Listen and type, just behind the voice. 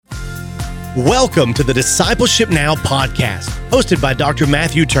Welcome to the Discipleship Now podcast, hosted by Dr.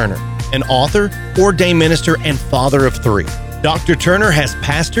 Matthew Turner, an author, ordained minister, and father of three. Dr. Turner has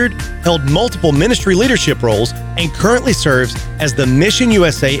pastored, held multiple ministry leadership roles, and currently serves as the Mission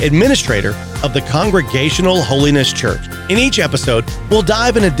USA administrator of the Congregational Holiness Church. In each episode, we'll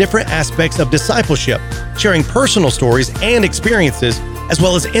dive into different aspects of discipleship, sharing personal stories and experiences, as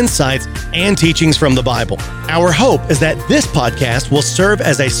well as insights and teachings from the Bible. Our hope is that this podcast will serve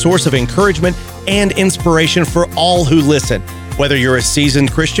as a source of encouragement and inspiration for all who listen, whether you're a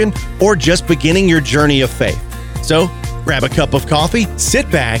seasoned Christian or just beginning your journey of faith. So, grab a cup of coffee,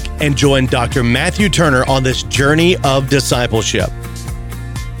 sit back, and join Dr. Matthew Turner on this journey of discipleship.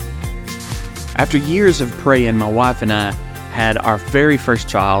 After years of praying, my wife and I had our very first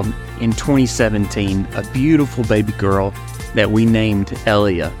child in 2017, a beautiful baby girl that we named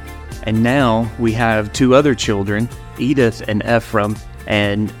Elia. And now we have two other children, Edith and Ephraim,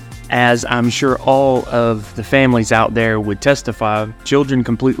 and as I'm sure all of the families out there would testify, children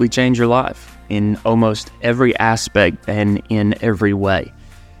completely change your life in almost every aspect and in every way.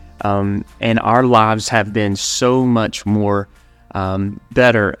 And our lives have been so much more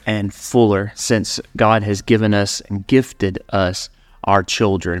better and fuller since God has given us and gifted us our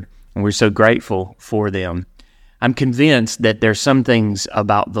children. And we're so grateful for them. I'm convinced that there's some things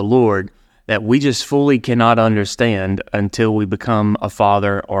about the Lord that we just fully cannot understand until we become a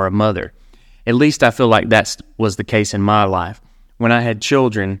father or a mother. At least I feel like that was the case in my life. When I had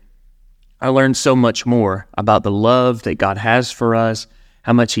children, I learned so much more about the love that God has for us,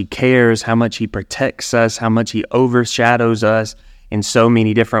 how much He cares, how much He protects us, how much He overshadows us in so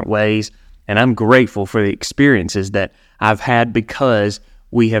many different ways. And I'm grateful for the experiences that I've had because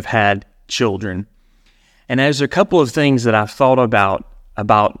we have had children. And there's a couple of things that I've thought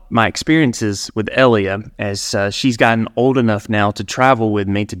about my experiences with Elia as she's gotten old enough now to travel with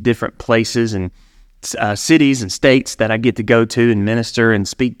me to different places and cities and states that I get to go to and minister and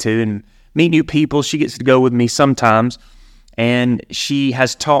speak to and meet new people. She gets to go with me sometimes, and she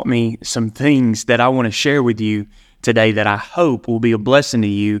has taught me some things that I want to share with you today that I hope will be a blessing to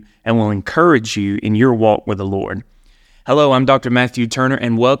you and will encourage you in your walk with the Lord. Hello, I'm Dr. Matthew Turner,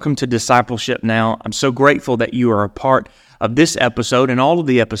 and welcome to Discipleship Now. I'm so grateful that you are a part of this episode and all of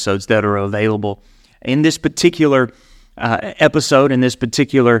the episodes that are available. In this particular episode, in this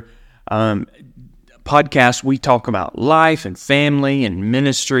particular podcast, we talk about life and family and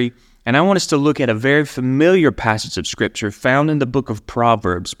ministry, and I want us to look at a very familiar passage of Scripture found in the book of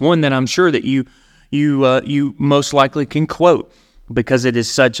Proverbs, one that I'm sure that you most likely can quote because it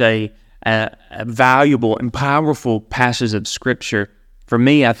is such a valuable and powerful passage of Scripture. For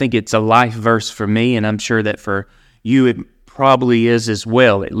me, I think it's a life verse for me, and I'm sure that for you it probably is as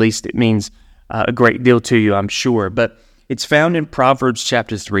well. At least it means a great deal to you, I'm sure. But it's found in Proverbs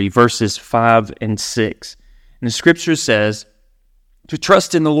chapter 3, verses 5 and 6. And the Scripture says, "To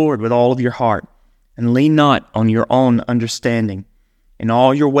trust in the Lord with all of your heart, and lean not on your own understanding. In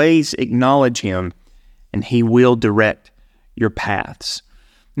all your ways acknowledge Him, and He will direct your paths."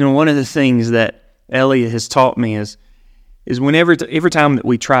 You know, one of the things that Elia has taught me is every time that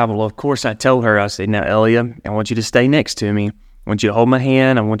we travel, of course, I tell her, I say, "Now, Elia, I want you to stay next to me. I want you to hold my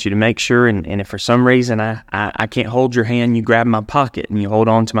hand. I want you to make sure, and if for some reason I can't hold your hand, you grab my pocket and you hold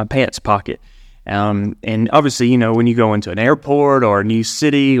on to my pants pocket." And obviously, you know, when you go into an airport or a new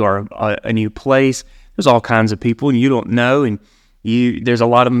city or a new place, there's all kinds of people and you don't know, and there's a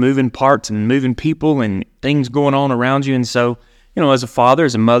lot of moving parts and moving people and things going on around you. And so, you know, as a father,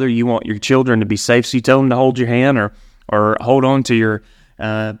 as a mother, you want your children to be safe, so you tell them to hold your hand or hold on to your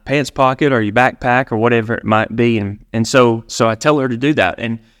pants pocket or your backpack or whatever it might be. And so I tell her to do that.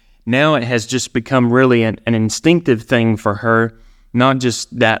 And now it has just become really an instinctive thing for her, not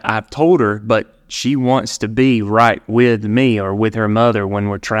just that I've told her, but she wants to be right with me or with her mother when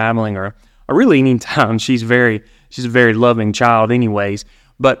we're traveling or really any time. She's a very loving child anyways,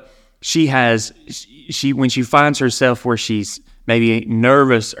 but when she finds herself where she's maybe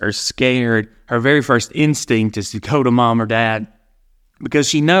nervous or scared, her very first instinct is to go to mom or dad because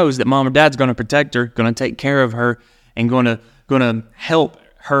she knows that mom or dad's going to protect her, going to take care of her, and going to help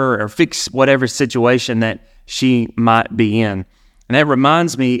her or fix whatever situation that she might be in. And that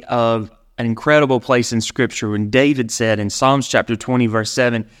reminds me of an incredible place in Scripture when David said in Psalms chapter 20, verse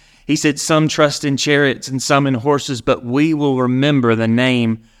 7, he said, "Some trust in chariots and some in horses, but we will remember the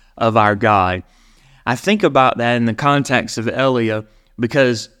name of our God." I think about that in the context of Elia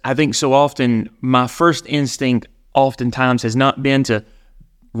because I think so often my first instinct oftentimes has not been to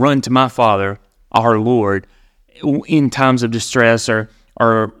run to my Father, our Lord, in times of distress or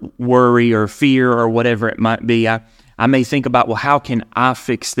worry or fear or whatever it might be. I I may think about, well, how can I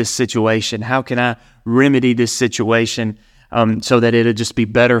fix this situation? How can I remedy this situation so that it'll just be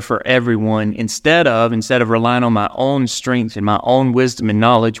better for everyone, instead of relying on my own strength and my own wisdom and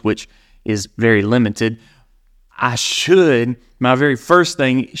knowledge, which is very limited. My very first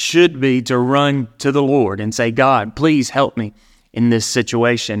thing should be to run to the Lord and say, God, please help me in this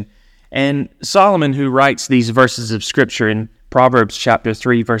situation. And Solomon, who writes these verses of Scripture in Proverbs chapter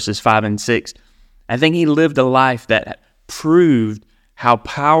 3, verses 5 and 6, I think he lived a life that proved how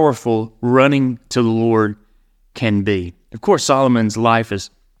powerful running to the Lord can be. Of course, Solomon's life is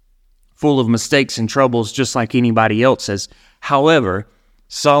full of mistakes and troubles just like anybody else's. However,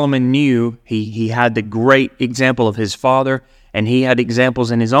 Solomon knew he had the great example of his father, and he had examples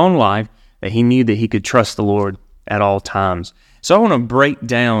in his own life that he knew that he could trust the Lord at all times. So I want to break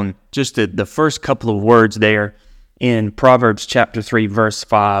down just the first couple of words there in Proverbs chapter 3, verse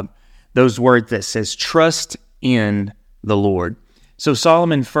 5, those words that says, trust in the Lord. So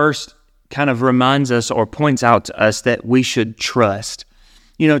Solomon first kind of reminds us or points out to us that we should trust.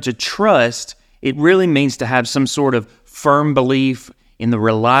 To trust, it really means to have some sort of firm belief in the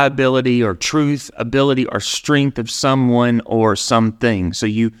reliability or truth, ability, or strength of someone or something. So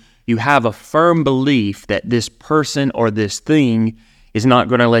you have a firm belief that this person or this thing is not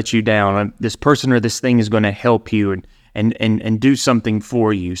going to let you down. This person or this thing is going to help you and do something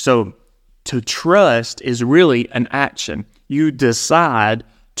for you. So to trust is really an action. You decide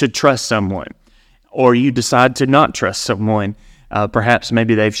to trust someone, or you decide to not trust someone. Perhaps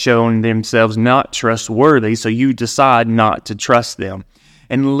maybe they've shown themselves not trustworthy, so you decide not to trust them.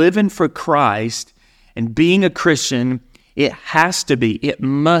 And living for Christ and being a Christian, it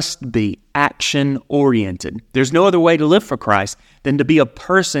must be action-oriented. There's no other way to live for Christ than to be a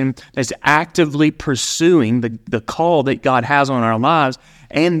person that's actively pursuing the call that God has on our lives,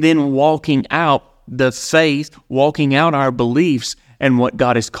 and then walking out the faith, walking out our beliefs and what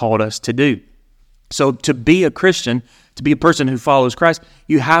God has called us to do. So to be a Christian, to be a person who follows Christ,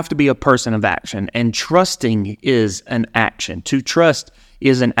 you have to be a person of action. And trusting is an action. To trust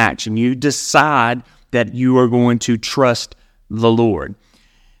is an action. You decide that you are going to trust the Lord.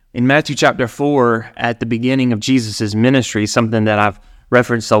 In Matthew chapter 4, at the beginning of Jesus' ministry, something that I've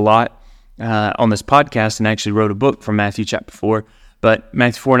referenced a lot on this podcast, and actually wrote a book from Matthew chapter 4, but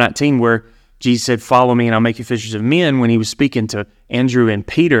Matthew 4:19, where Jesus said, follow me and I'll make you fishers of men, when he was speaking to Andrew and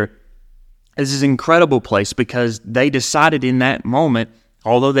Peter. This is an incredible place, because they decided in that moment,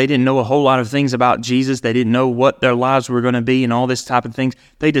 although they didn't know a whole lot of things about Jesus, they didn't know what their lives were going to be and all this type of things,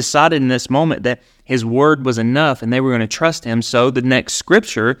 they decided in this moment that his word was enough and they were going to trust him. So the next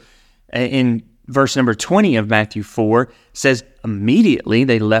scripture in verse number 20 of Matthew 4 says, immediately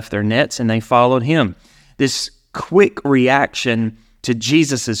they left their nets and they followed him. This quick reaction to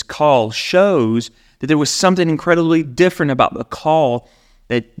Jesus' call shows that there was something incredibly different about the call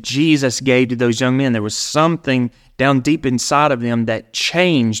that Jesus gave to those young men. There was something down deep inside of them that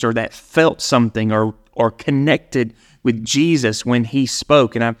changed, or that felt something, or connected with Jesus when he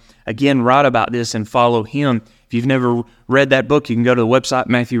spoke. And I, again, write about this and Follow Him. If you've never read that book, you can go to the website,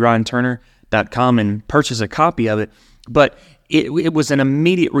 MatthewRyanTurner.com, and purchase a copy of it. But it was an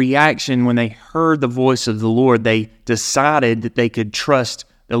immediate reaction when they heard the voice of the Lord. They decided that they could trust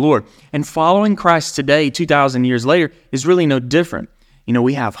the Lord. And following Christ today, 2,000 years later, is really no different.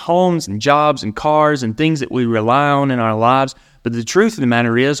 We have homes and jobs and cars and things that we rely on in our lives. But the truth of the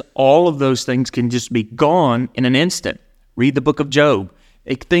matter is, all of those things can just be gone in an instant. Read the book of Job.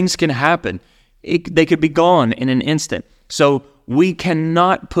 Things can happen. They could be gone in an instant. So we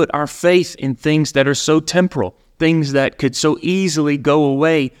cannot put our faith in things that are so temporal, things that could so easily go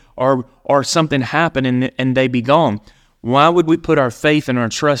away, or something happen and they be gone. Why would we put our faith and our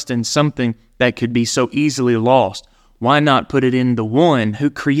trust in something that could be so easily lost? Why not put it in the one who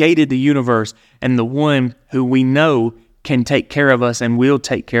created the universe, and the one who we know can take care of us and will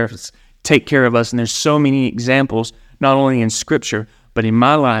take care of us? And there's so many examples, not only in Scripture, but in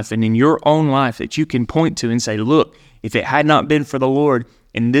my life and in your own life, that you can point to and say, look, if it had not been for the Lord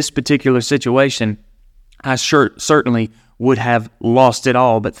in this particular situation, I certainly would have lost it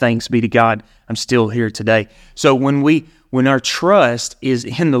all. But thanks be to God, I'm still here today. So when our trust is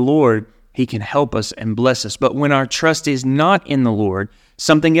in the Lord, He can help us and bless us. But when our trust is not in the Lord,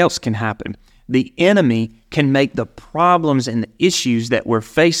 something else can happen. The enemy can make the problems and the issues that we're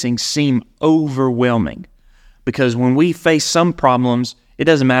facing seem overwhelming. Because when we face some problems, it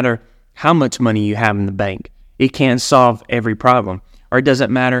doesn't matter how much money you have in the bank. It can't solve every problem. Or it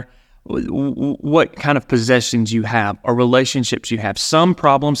doesn't matter what kind of possessions you have or relationships you have. Some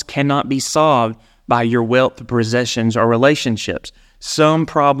problems cannot be solved by your wealth, possessions, or relationships. Some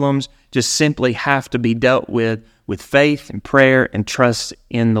problems just simply have to be dealt with with faith and prayer and trust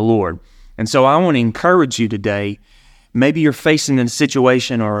in the Lord. And so I want to encourage you today. Maybe you're facing a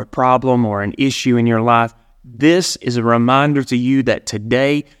situation or a problem or an issue in your life. This is a reminder to you that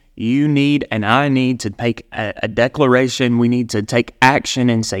today you need and I need to make a declaration. We need to take action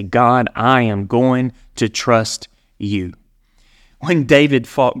and say, God, I am going to trust you. When David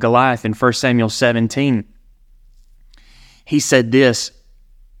fought Goliath in 1 Samuel 17, he said this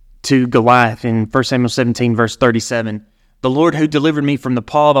to Goliath in 1 Samuel 17, verse 37, "The Lord who delivered me from the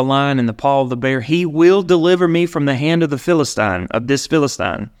paw of the lion and the paw of the bear, he will deliver me from the hand of the Philistine, of this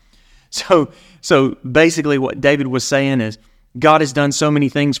Philistine." So basically what David was saying is, God has done so many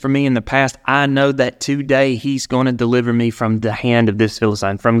things for me in the past. I know that today he's going to deliver me from the hand of this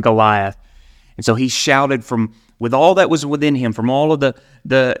Philistine, from Goliath. And so he shouted with all that was within him, from all of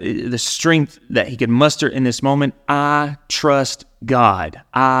the strength that he could muster in this moment, I trust God.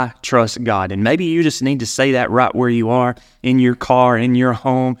 I trust God. And maybe you just need to say that right where you are, in your car, in your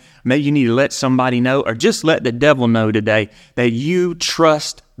home. Maybe you need to let somebody know, or just let the devil know today that you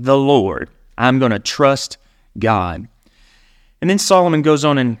trust the Lord. I'm going to trust God. And then Solomon goes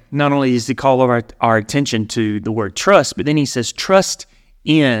on, and not only does he call our attention to the word trust, but then he says, trust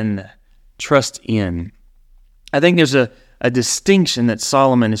in. Trust in. I think there's a distinction that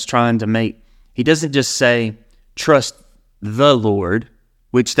Solomon is trying to make. He doesn't just say, trust the Lord,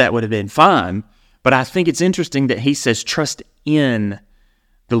 which that would have been fine, but I think it's interesting that he says, trust in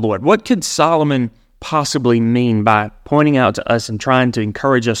the Lord. What could Solomon possibly mean by pointing out to us and trying to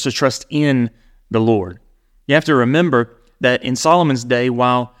encourage us to trust in the Lord? You have to remember that in Solomon's day,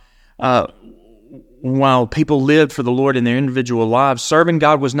 while people lived for the Lord in their individual lives, serving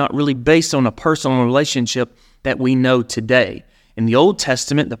God was not really based on a personal relationship that we know today. In the Old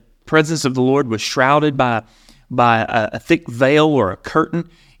Testament, the presence of the Lord was shrouded by a thick veil or a curtain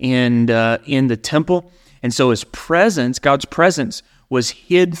in the temple. And so his presence, God's presence, was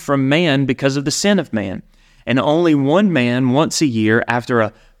hid from man because of the sin of man. And only one man once a year,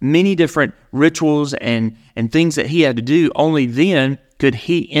 after many different rituals and things that he had to do, only then could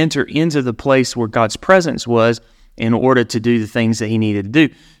he enter into the place where God's presence was in order to do the things that he needed to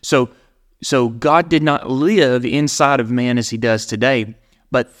do. So God did not live inside of man as he does today.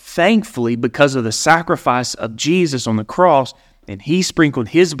 But thankfully, because of the sacrifice of Jesus on the cross, and he sprinkled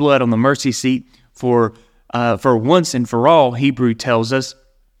his blood on the mercy seat for once and for all, Hebrew tells us,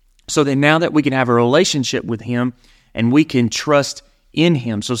 so that now that we can have a relationship with him and we can trust in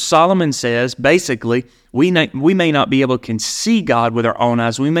him. So Solomon says, basically, we may not be able to see God with our own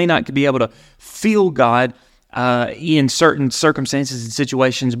eyes. We may not be able to feel God in certain circumstances and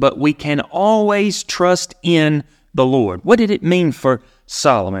situations, but we can always trust in the Lord. What did it mean for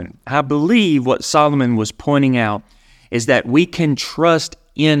Solomon? I believe what Solomon was pointing out is that we can trust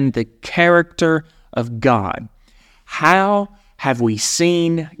in the character of God. How have we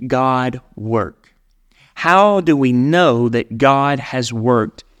seen God work? How do we know that God has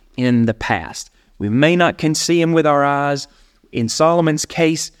worked in the past? We may not can see him with our eyes. In Solomon's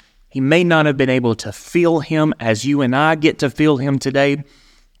case, he may not have been able to feel him as you and I get to feel him today.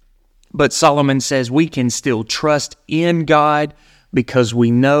 But Solomon says we can still trust in God because we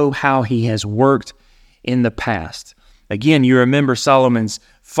know how he has worked in the past. Again, you remember Solomon's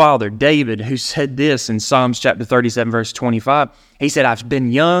father, David, who said this in Psalms chapter 37, verse 25. He said, I've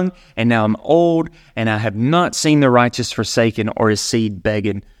been young and now I'm old, and I have not seen the righteous forsaken or his seed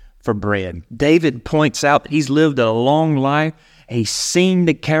begging for bread. David points out that he's lived a long life. He's seen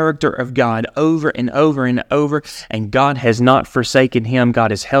the character of God over and over and over, and God has not forsaken him.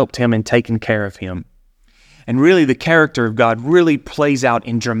 God has helped him and taken care of him. And really, the character of God really plays out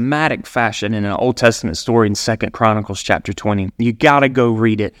in dramatic fashion in an Old Testament story in 2 Chronicles chapter 20. You got to go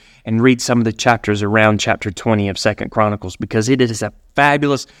read it and read some of the chapters around chapter 20 of 2 Chronicles, because it is a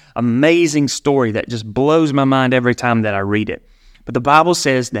fabulous, amazing story that just blows my mind every time that I read it. But the Bible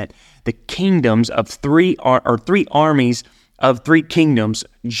says that the kingdoms of three armies of three kingdoms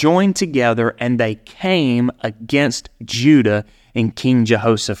joined together, and they came against Judah and King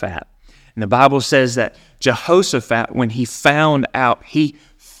Jehoshaphat. And the Bible says that Jehoshaphat, when he found out, he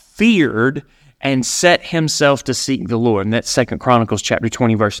feared and set himself to seek the Lord. And that's 2 Chronicles chapter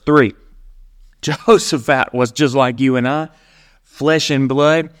 20, verse 3. Jehoshaphat was just like you and I, flesh and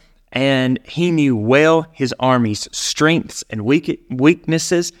blood, and he knew well his army's strengths and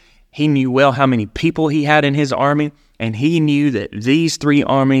weaknesses. He knew well how many people he had in his army, and he knew that these three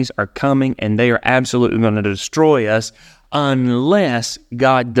armies are coming and they are absolutely going to destroy us unless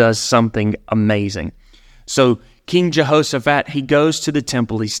God does something amazing. So King Jehoshaphat, he goes to the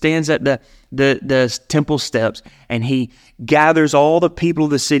temple. He stands at the temple steps, and he gathers all the people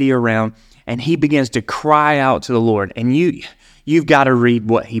of the city around, and he begins to cry out to the Lord. And you've got to read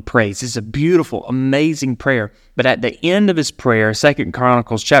what he prays. It's a beautiful, amazing prayer. But at the end of his prayer, 2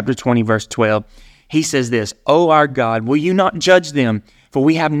 Chronicles chapter 20, verse 12, he says this, "O our God, will you not judge them? For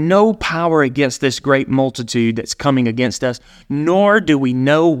we have no power against this great multitude that's coming against us, nor do we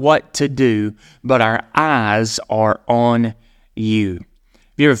know what to do, but our eyes are on you."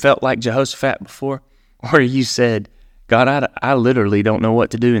 Have you ever felt like Jehoshaphat before? Where you said, God, I literally don't know what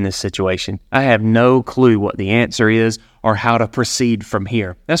to do in this situation. I have no clue what the answer is or how to proceed from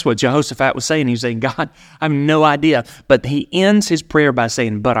here. That's what Jehoshaphat was saying. He was saying, God, I have no idea. But he ends his prayer by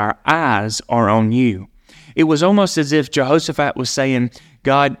saying, but our eyes are on you. It was almost as if Jehoshaphat was saying,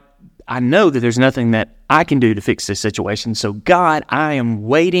 God, I know that there's nothing that I can do to fix this situation. So God, I am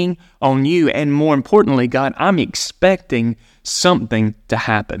waiting on you. And more importantly, God, I'm expecting something to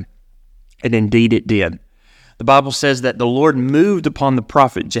happen. And indeed it did. The Bible says that the Lord moved upon the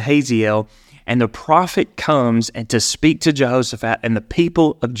prophet Jahaziel, and the prophet comes and to speak to Jehoshaphat and the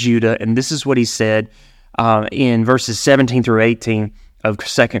people of Judah. And this is what he said in verses 17 through 18 of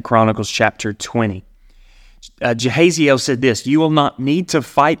 2 Chronicles chapter 20. Jahaziel said this, "You will not need to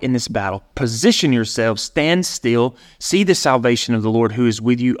fight in this battle. Position yourselves, stand still, see the salvation of the Lord who is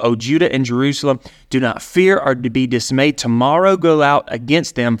with you, O Judah and Jerusalem. Do not fear or be dismayed. Tomorrow go out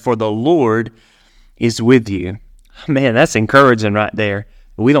against them, for the Lord is with you." Man, that's encouraging right there.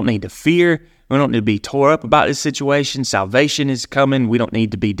 We don't need to fear. We don't need to be tore up about this situation. Salvation is coming. We don't need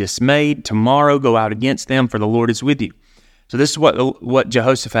to be dismayed. Tomorrow go out against them, for the Lord is with you. So this is what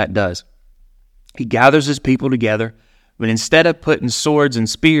Jehoshaphat does. He gathers his people together, but instead of putting swords and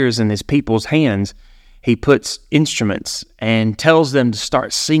spears in his people's hands, he puts instruments and tells them to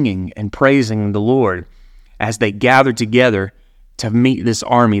start singing and praising the Lord as they gather together to meet this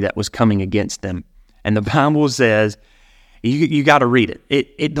army that was coming against them. And the Bible says, you got to read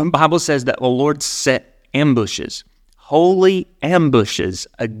it. The Bible says that the Lord set ambushes, holy ambushes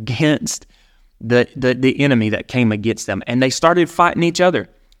against the enemy that came against them. And they started fighting each other.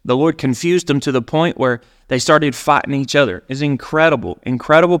 The Lord confused them to the point where they started fighting each other. It's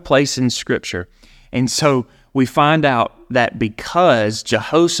incredible place in Scripture. And so we find out that because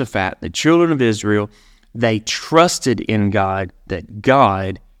Jehoshaphat, the children of Israel, they trusted in God, that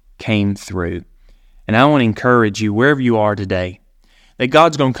God came through. And I want to encourage you, wherever you are today, that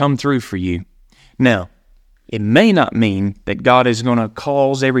God's going to come through for you. Now, it may not mean that God is going to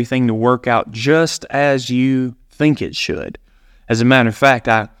cause everything to work out just as you think it should. As a matter of fact,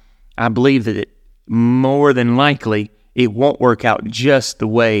 I believe that more than likely, it won't work out just the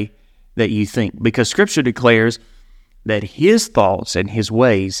way that you think. Because Scripture declares that His thoughts and His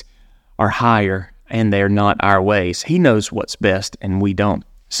ways are higher and they're not our ways. He knows what's best and we don't.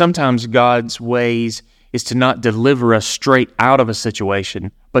 Sometimes God's ways is to not deliver us straight out of a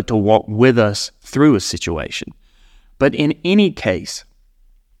situation, but to walk with us through a situation. But in any case,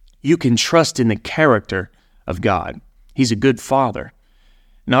 you can trust in the character of God. He's a good Father.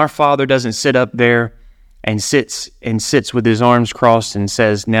 And our Father doesn't sit up there and sits with His arms crossed and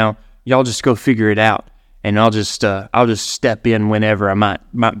says, "Now, y'all just go figure it out, and I'll just step in whenever I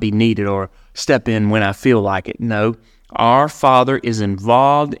might be needed, or step in when I feel like it." No, our Father is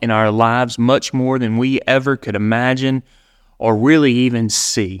involved in our lives much more than we ever could imagine or really even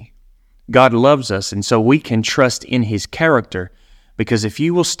see. God loves us, and so we can trust in His character, because if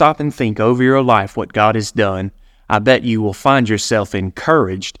you will stop and think over your life what God has done, I bet you will find yourself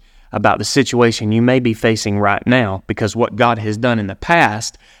encouraged about the situation you may be facing right now, because what God has done in the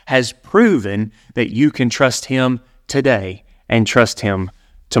past has proven that you can trust Him today and trust Him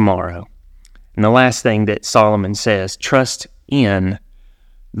tomorrow. And the last thing that Solomon says, trust in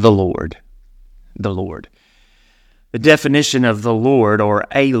the Lord. The Lord. The definition of the Lord, or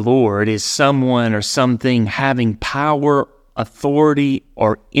a Lord, is someone or something having power, authority,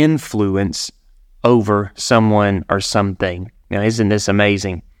 or influence over someone or something. Now, isn't this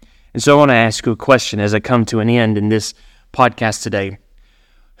amazing? And so I want to ask you a question as I come to an end in this podcast today.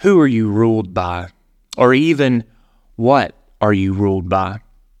 Who are you ruled by? Or even, what are you ruled by?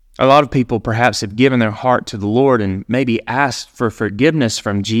 A lot of people perhaps have given their heart to the Lord and maybe asked for forgiveness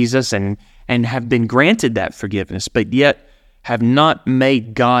from Jesus and have been granted that forgiveness, but yet have not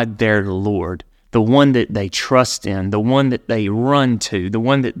made God their Lord, the one that they trust in, the one that they run to, the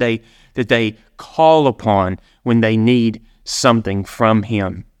one that they call upon when they need something from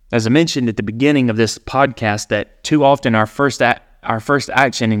Him. As I mentioned at the beginning of this podcast, that too often our first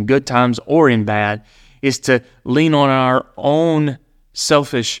action in good times or in bad is to lean on our own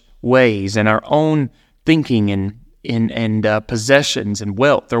selfish ways and our own thinking and possessions and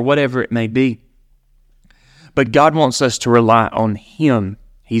wealth or whatever it may be. But God wants us to rely on Him.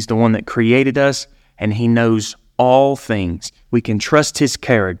 He's the one that created us, and He knows all things. We can trust His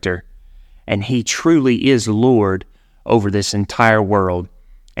character, and He truly is Lord over this entire world.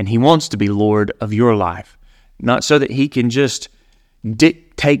 And He wants to be Lord of your life, not so that He can just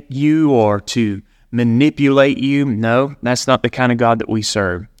dictate you or to manipulate you. No, that's not the kind of God that we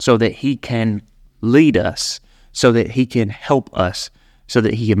serve. So that He can lead us, so that He can help us, so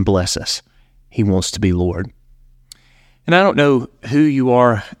that He can bless us. He wants to be Lord. And I don't know who you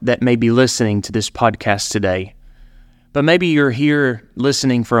are that may be listening to this podcast today, but maybe you're here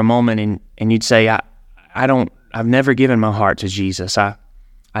listening for a moment and you'd say, I've never given my heart to Jesus. I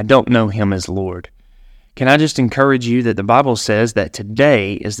don't know Him as Lord. Can I just encourage you that the Bible says that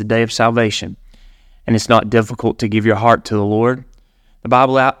today is the day of salvation, and it's not difficult to give your heart to the Lord. The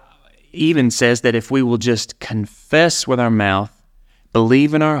Bible even says that if we will just confess with our mouth,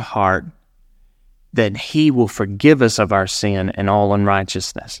 believe in our heart, that He will forgive us of our sin and all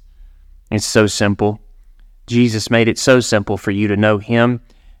unrighteousness. It's so simple. Jesus made it so simple for you to know Him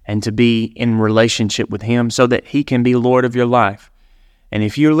and to be in relationship with Him so that He can be Lord of your life. And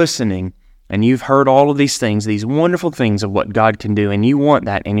if you're listening and you've heard all of these things, these wonderful things of what God can do, and you want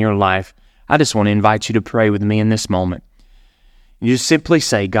that in your life, I just want to invite you to pray with me in this moment. You just simply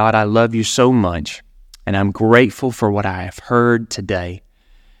say, God, I love you so much, and I'm grateful for what I have heard today.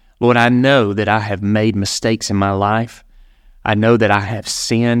 Lord, I know that I have made mistakes in my life. I know that I have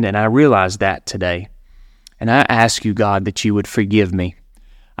sinned, and I realize that today. And I ask you, God, that you would forgive me.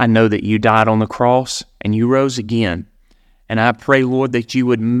 I know that you died on the cross, and you rose again. And I pray, Lord, that you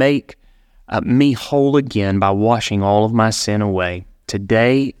would make me whole again by washing all of my sin away.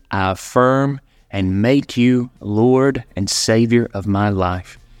 Today, I affirm and make you Lord and Savior of my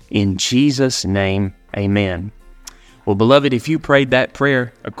life. In Jesus' name, amen. Well, beloved, if you prayed that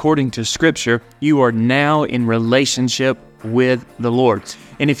prayer according to Scripture, you are now in relationship with the Lord.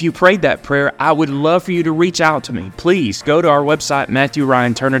 And if you prayed that prayer, I would love for you to reach out to me. Please go to our website,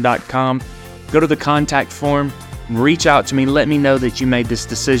 MatthewRyanTurner.com. Go to the contact form, reach out to me. Let me know that you made this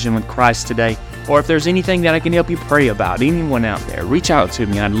decision with Christ today. Or if there's anything that I can help you pray about, anyone out there, reach out to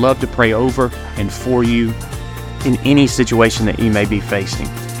me. I'd love to pray over and for you in any situation that you may be facing.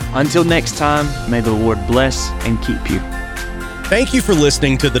 Until next time, may the Lord bless and keep you. Thank you for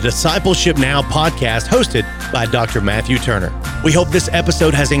listening to the Discipleship Now podcast hosted by Dr. Matthew Turner. We hope this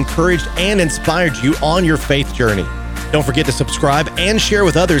episode has encouraged and inspired you on your faith journey. Don't forget to subscribe and share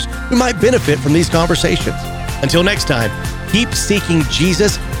with others who might benefit from these conversations. Until next time, keep seeking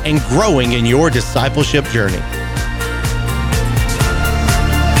Jesus and growing in your discipleship journey.